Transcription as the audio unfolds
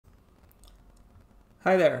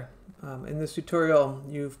Hi there. In this tutorial,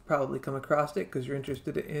 you've probably come across it because you're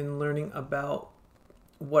interested in learning about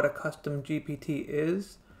what a custom GPT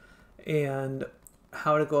is and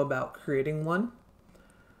how to go about creating one.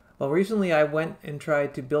 Well, recently I went and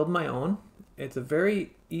tried to build my own. It's a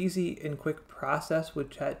very easy and quick process with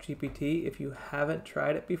ChatGPT if you haven't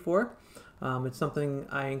tried it before. It's something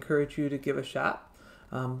I encourage you to give a shot.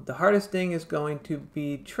 The hardest thing is going to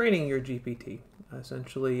be training your GPT,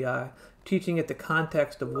 essentially teaching it the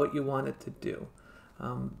context of what you want it to do.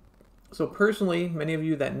 So personally, many of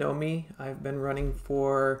you that know me, I've been running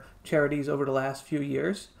for charities over the last few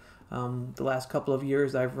years. The last couple of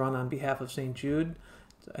years I've run on behalf of St. Jude,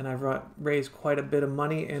 and I've raised quite a bit of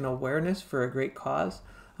money and awareness for a great cause.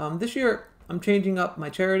 This year I'm changing up my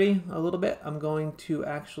charity a little bit. I'm going to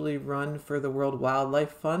actually run for the World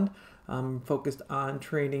Wildlife Fund. I'm focused on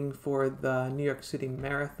training for the New York City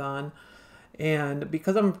Marathon. And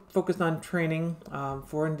because I'm focused on training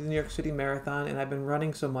for the New York City Marathon, and I've been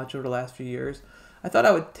running so much over the last few years, I thought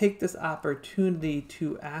I would take this opportunity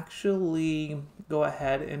to actually go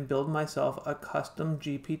ahead and build myself a custom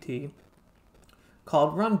GPT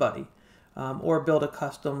called RunBuddy, or build a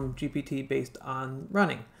custom GPT based on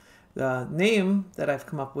running. The name that I've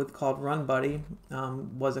come up with called RunBuddy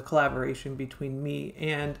was a collaboration between me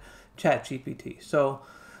and ChatGPT. So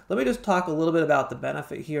let me just talk a little bit about the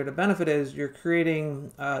benefit here. The benefit is you're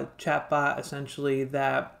creating a chatbot essentially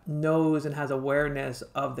that knows and has awareness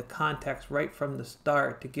of the context right from the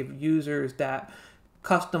start to give users that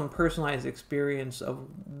custom personalized experience of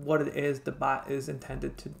what it is the bot is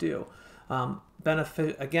intended to do.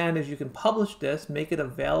 Benefit again is you can publish this, make it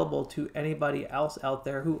available to anybody else out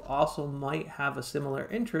there who also might have a similar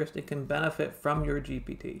interest and can benefit from your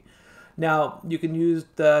GPT. Now you can use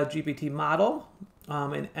the GPT model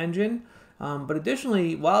and engine, but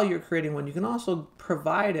additionally, while you're creating one, you can also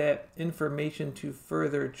provide it information to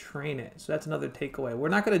further train it. So that's another takeaway. We're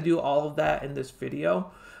not going to do all of that in this video.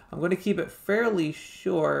 I'm going to keep it fairly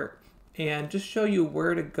short and just show you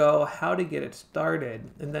where to go, how to get it started,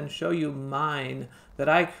 and then show you mine that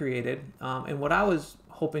I created. And what I was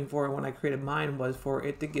hoping for when I created mine was for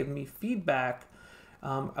it to give me feedback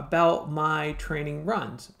about my training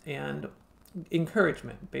runs and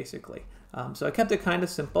encouragement, basically. So I kept it kind of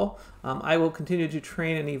simple. I will continue to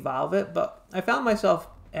train and evolve it, but I found myself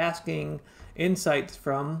asking insights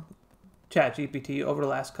from ChatGPT over the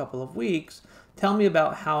last couple of weeks. Tell me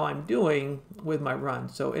about how I'm doing with my run.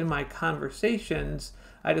 So in my conversations,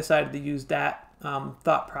 I decided to use that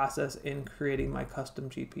thought process in creating my custom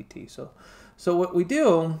GPT. So what we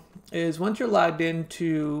do is once you're logged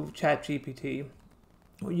into ChatGPT,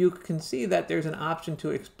 you can see that there's an option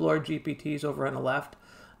to explore GPTs over on the left.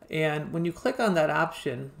 And when you click on that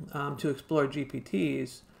option to explore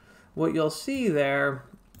GPTs, what you'll see there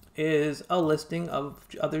is a listing of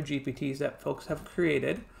other GPTs that folks have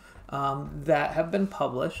created that have been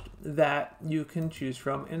published that you can choose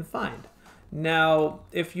from and find. Now,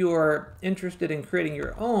 if you're interested in creating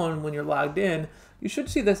your own when you're logged in, you should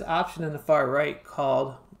see this option in the far right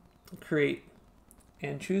called Create,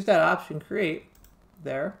 and choose that option, Create,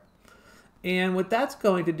 there. And what that's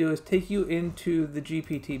going to do is take you into the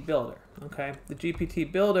GPT Builder, okay? The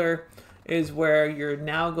GPT Builder is where you're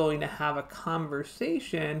now going to have a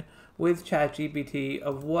conversation with ChatGPT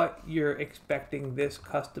of what you're expecting this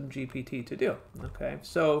custom GPT to do, okay?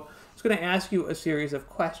 So it's going to ask you a series of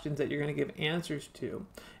questions that you're going to give answers to.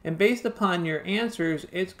 And based upon your answers,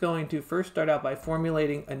 it's going to first start out by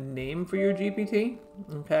formulating a name for your GPT,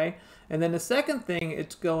 okay? And then the second thing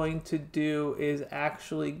it's going to do is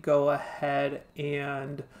actually go ahead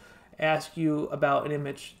and ask you about an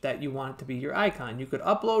image that you want it to be your icon. You could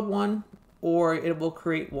upload one, or it will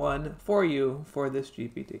create one for you for this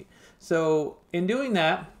GPT. So in doing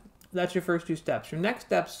that, that's your first two steps. Your next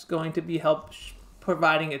step is going to be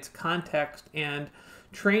providing its context and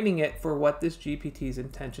training it for what this GPT's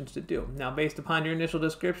intentions to do. Now, based upon your initial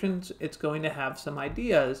descriptions, it's going to have some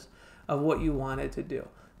ideas of what you want it to do.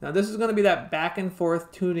 Now, this is going to be that back and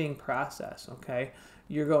forth tuning process, okay?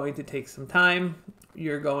 You're going to take some time.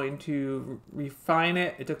 You're going to refine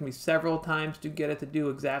it. It took me several times to get it to do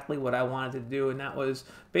exactly what I wanted to do, and that was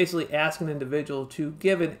basically ask an individual to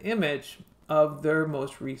give an image of their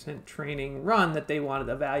most recent training run that they wanted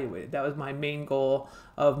evaluated. That was my main goal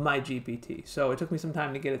of my GPT. So it took me some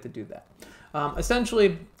time to get it to do that.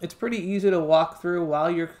 Essentially, it's pretty easy to walk through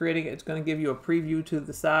while you're creating it. It's going to give you a preview to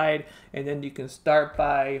the side, and then you can start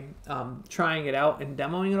by trying it out and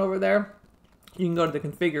demoing it over there. You can go to the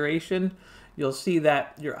configuration. You'll see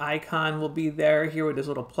that your icon will be there here with this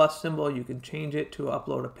little plus symbol. You can change it to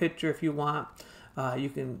upload a picture if you want. You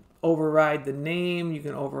can override the name, you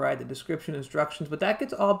can override the description, instructions, but that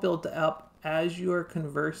gets all built up as you're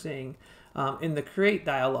conversing in the create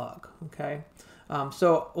dialog, okay?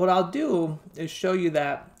 So what I'll do is show you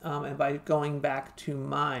that and by going back to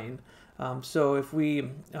mine. So if we,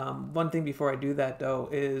 one thing before I do that though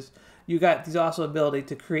is you got these also ability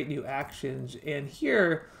to create new actions, and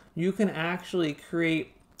here you can actually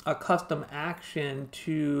create a custom action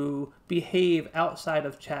to behave outside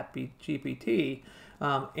of ChatGPT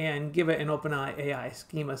and give it an OpenAI AI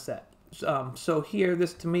schema set. So here,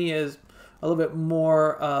 this to me is a little bit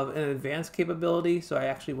more of an advanced capability, so I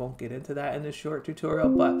actually won't get into that in this short tutorial,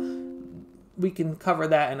 but we can cover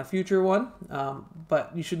that in a future one.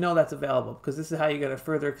 But you should know that's available, because this is how you're going to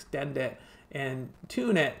further extend it and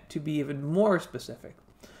tune it to be even more specific.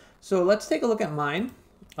 So let's take a look at mine.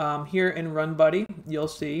 Here in RunBuddy, you'll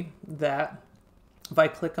see that if I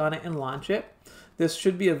click on it and launch it, this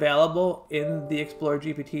should be available in the Explore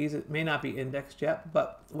GPTs. It may not be indexed yet,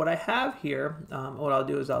 but what I have here, what I'll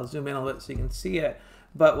do is I'll zoom in a little bit so you can see it.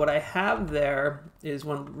 But what I have there is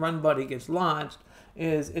when RunBuddy gets launched,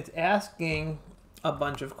 is it's asking a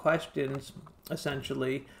bunch of questions,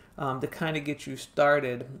 essentially, to kind of get you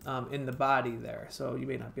started in the body there. So you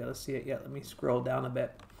may not be able to see it yet. Let me scroll down a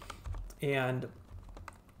bit. And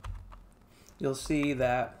you'll see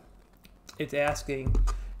that it's asking,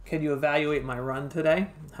 can you evaluate my run today?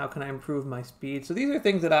 How can I improve my speed? So these are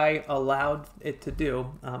things that I allowed it to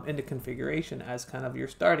do into configuration as kind of your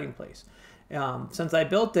starting place. Since I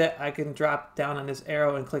built it, I can drop down on this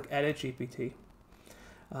arrow and click Edit GPT.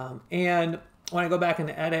 And when I go back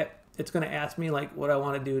into Edit, it's going to ask me like what I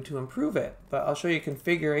want to do to improve it. But I'll show you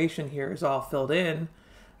configuration here is all filled in,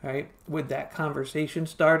 right, with that conversation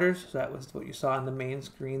starters. So that was what you saw on the main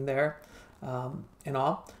screen there. And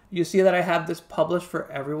all. You see that I have this published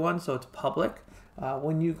for everyone, so it's public.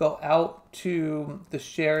 When you go out to the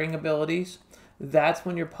sharing abilities, that's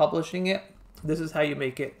when you're publishing it. This is how you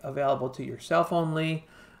make it available to yourself only,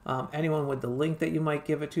 anyone with the link that you might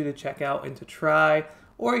give it to check out and to try,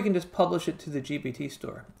 or you can just publish it to the GPT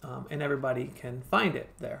store, and everybody can find it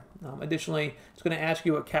there. Additionally, it's going to ask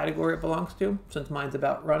you what category it belongs to. Since mine's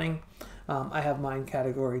about running, I have mine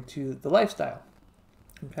category to the lifestyle.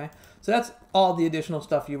 Okay, so that's all the additional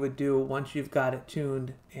stuff you would do once you've got it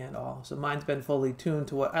tuned and all. So mine's been fully tuned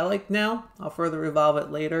to what I like now. I'll further evolve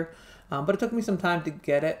it later, but it took me some time to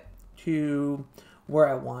get it to where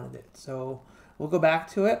I wanted it. So we'll go back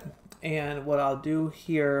to it, and what I'll do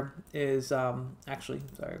here is actually,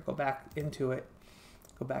 sorry, go back into it,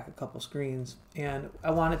 go back a couple screens, and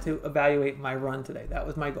I wanted to evaluate my run today. That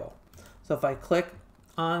was my goal. So if I click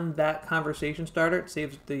on that conversation starter, it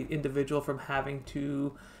saves the individual from having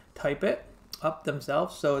to type it up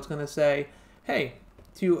themselves. So it's going to say, hey,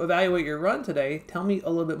 to evaluate your run today, tell me a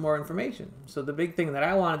little bit more information. So the big thing that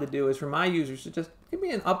I wanted to do is for my users to just give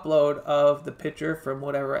me an upload of the picture from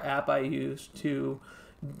whatever app I use to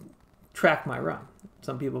track my run.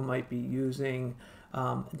 Some people might be using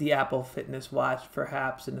the Apple Fitness Watch,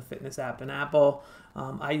 perhaps, in the fitness app in Apple.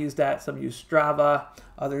 I use that. Some use Strava.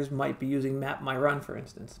 Others might be using Map My Run, for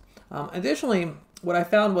instance. Additionally, what I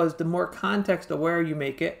found was the more context aware you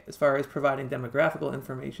make it, as far as providing demographical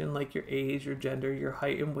information like your age, your gender, your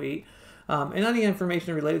height and weight, and any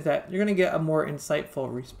information related to that, you're going to get a more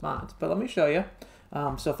insightful response. But let me show you.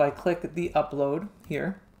 So if I click the upload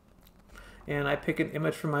here, and I pick an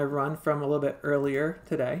image from my run from a little bit earlier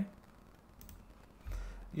today,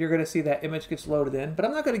 you're going to see that image gets loaded in, but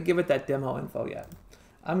I'm not going to give it that demo info yet.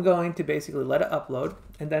 I'm going to basically let it upload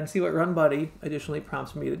and then see what RunBuddy additionally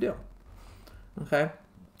prompts me to do. Okay,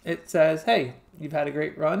 it says, hey, you've had a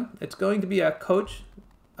great run. It's going to be a coach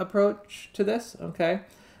approach to this, okay?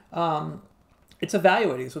 It's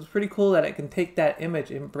evaluating, so it's pretty cool that it can take that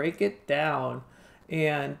image and break it down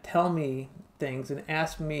and tell me things and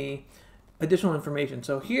ask me additional information.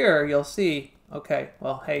 So here you'll see, okay,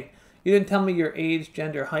 well, hey, you didn't tell me your age,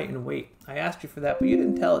 gender, height, and weight. I asked you for that, but you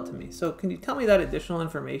didn't tell it to me. So can you tell me that additional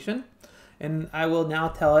information? And I will now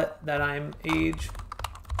tell it that I'm age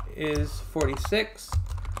is 46,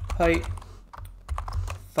 height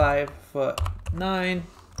 5'9",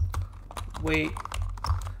 weight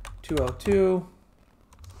 202,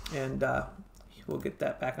 and we'll get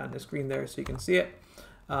that back on the screen there so you can see it.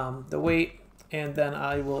 The weight, and then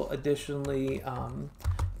I will additionally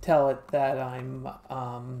tell it that I'm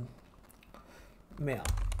male,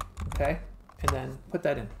 okay? And then put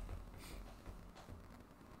that in.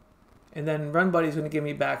 And then RunBuddy is going to give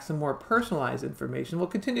me back some more personalized information. We'll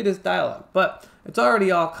continue this dialogue, but it's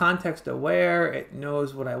already all context aware. It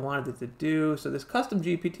knows what I wanted it to do. So this custom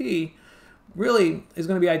GPT really is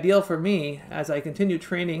going to be ideal for me as I continue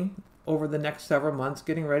training over the next several months,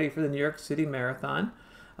 getting ready for the New York City Marathon,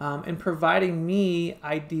 and providing me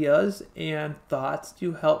ideas and thoughts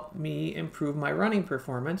to help me improve my running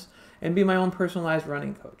performance and be my own personalized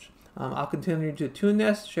running coach. I'll continue to tune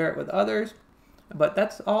this, share it with others, but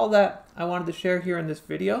that's all that I wanted to share here in this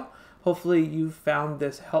video. Hopefully you found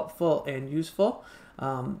this helpful and useful.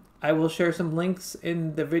 I will share some links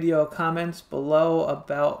in the video comments below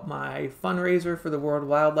about my fundraiser for the World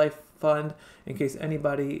Wildlife Fund in case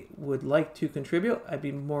anybody would like to contribute. I'd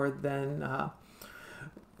be more than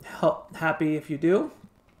happy if you do.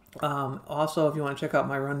 Also, if you want to check out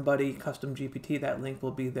my Run Buddy custom GPT, that link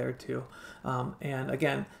will be there too. And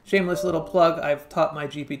again, shameless little plug, I've taught my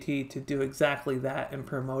GPT to do exactly that and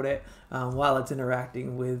promote it while it's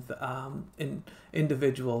interacting with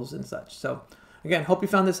individuals and such. So again, hope you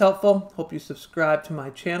found this helpful. Hope you subscribe to my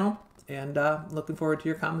channel, and looking forward to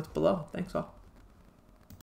your comments below. Thanks all.